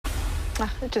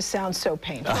It just sounds so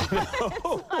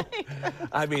painful.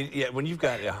 I mean, yeah, when you've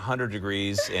got 100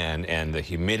 degrees and the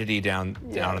humidity down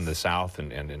in the south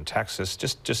and in Texas,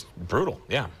 just brutal.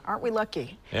 Yeah. Aren't we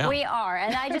lucky? Yeah. We are,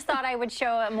 and I just thought I would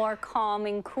show a more calm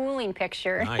and cooling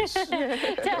picture Nice.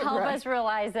 to help us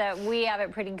realize that we have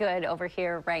it pretty good over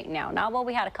here right now. Not what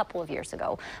we had a couple of years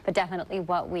ago, but definitely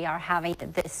what we are having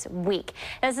this week.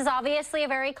 This is obviously a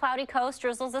very cloudy coast.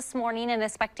 Drizzles this morning and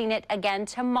expecting it again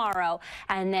tomorrow.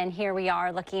 And then here we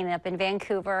are looking up in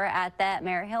Vancouver at the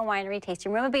Maryhill Winery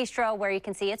Tasting Room and Bistro, where you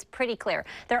can see it's pretty clear.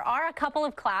 There are a couple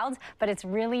of clouds, but it's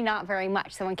really not very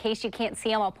much. So in case you can't see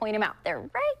them, I'll point them out. They're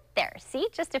right there. See,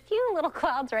 just a few little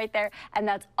clouds right there, and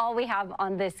that's all we have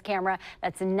on this camera.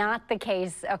 That's not the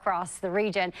case across the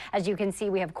region. As you can see,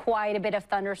 we have quite a bit of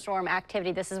thunderstorm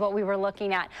activity. This is what we were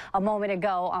looking at a moment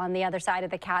ago on the other side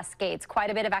of the Cascades. Quite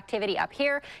a bit of activity up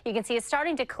here. You can see it's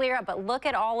starting to clear up, but look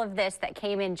at all of this that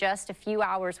came in just a few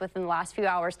hours within the last few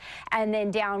hours. And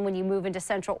then down when you move into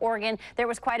Central Oregon, there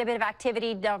was quite a bit of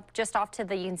activity just off to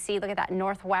the, you can see, look at that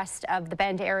northwest of the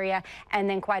Bend area, and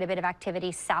then quite a bit of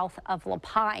activity south of La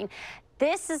Pine.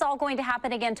 This is all going to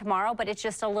happen again tomorrow, but it's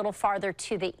just a little farther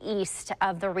to the east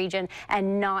of the region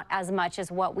and not as much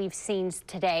as what we've seen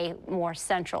today, more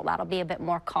central. That'll be a bit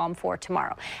more calm for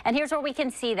tomorrow. And here's where we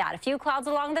can see that. A few clouds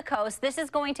along the coast. This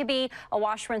is going to be a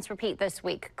wash, rinse, repeat this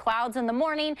week. Clouds in the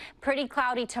morning, pretty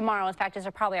cloudy tomorrow. In fact, this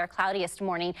is probably our cloudiest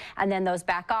morning. And then those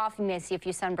back off. You may see a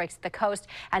few sun breaks at the coast.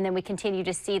 And then we continue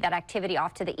to see that activity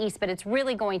off to the east, but it's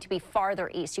really going to be farther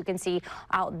east. You can see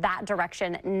out that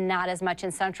direction, not as much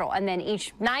in central. And then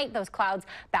each night, those clouds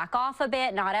back off a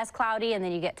bit, not as cloudy, and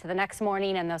then you get to the next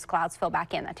morning and those clouds fill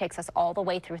back in. That takes us all the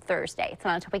way through Thursday. It's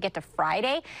not until we get to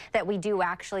Friday that we do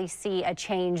actually see a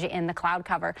change in the cloud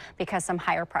cover because some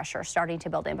higher pressure is starting to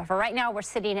build in. But for right now, we're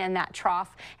sitting in that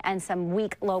trough and some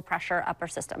weak low pressure upper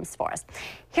systems for us.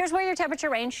 Here's where your temperature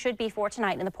range should be for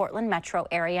tonight in the Portland metro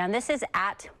area, and this is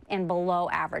at and below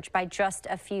average by just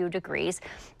a few degrees.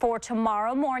 For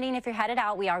tomorrow morning, if you're headed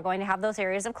out, we are going to have those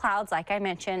areas of clouds, like I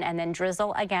mentioned, and then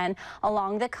drizzle again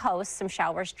along the coast. Some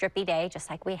showers, drippy day, just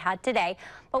like we had today.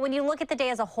 But when you look at the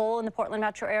day as a whole in the Portland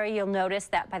metro area, you'll notice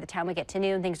that by the time we get to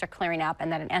noon, things are clearing up, and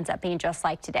then it ends up being just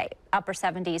like today, upper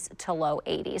 70s to low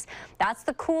 80s. That's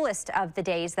the coolest of the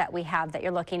days that we have that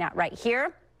you're looking at right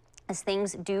here, as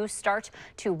things do start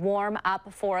to warm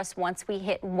up for us once we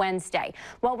hit Wednesday.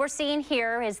 What we're seeing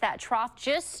here is that trough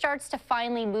just starts to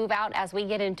finally move out as we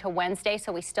get into Wednesday,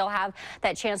 so we still have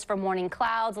that chance for morning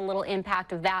clouds, a little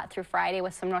impact of that through Friday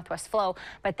with some northwest flow,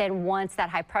 but then once that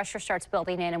high pressure starts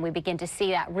building in and we begin to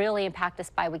see that really impact us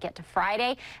by we get to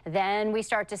Friday, then we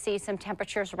start to see some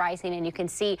temperatures rising, and you can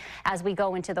see as we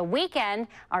go into the weekend,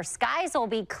 our skies will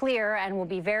be clear and will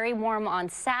be very warm on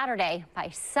Saturday. By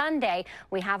Sunday,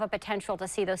 we have a potential to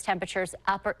see those temperatures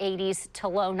upper 80s to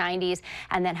low 90s,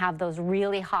 and then have those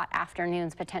really hot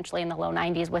afternoons potentially in the low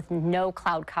 90s with no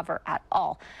cloud cover at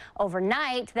all.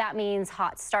 Overnight, that means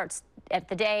hot starts at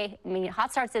the day,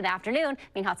 hot starts in the afternoon,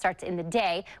 hot starts in the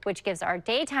day, which gives our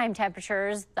daytime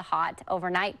temperatures, the hot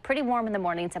overnight, pretty warm in the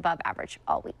mornings, above average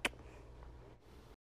all week.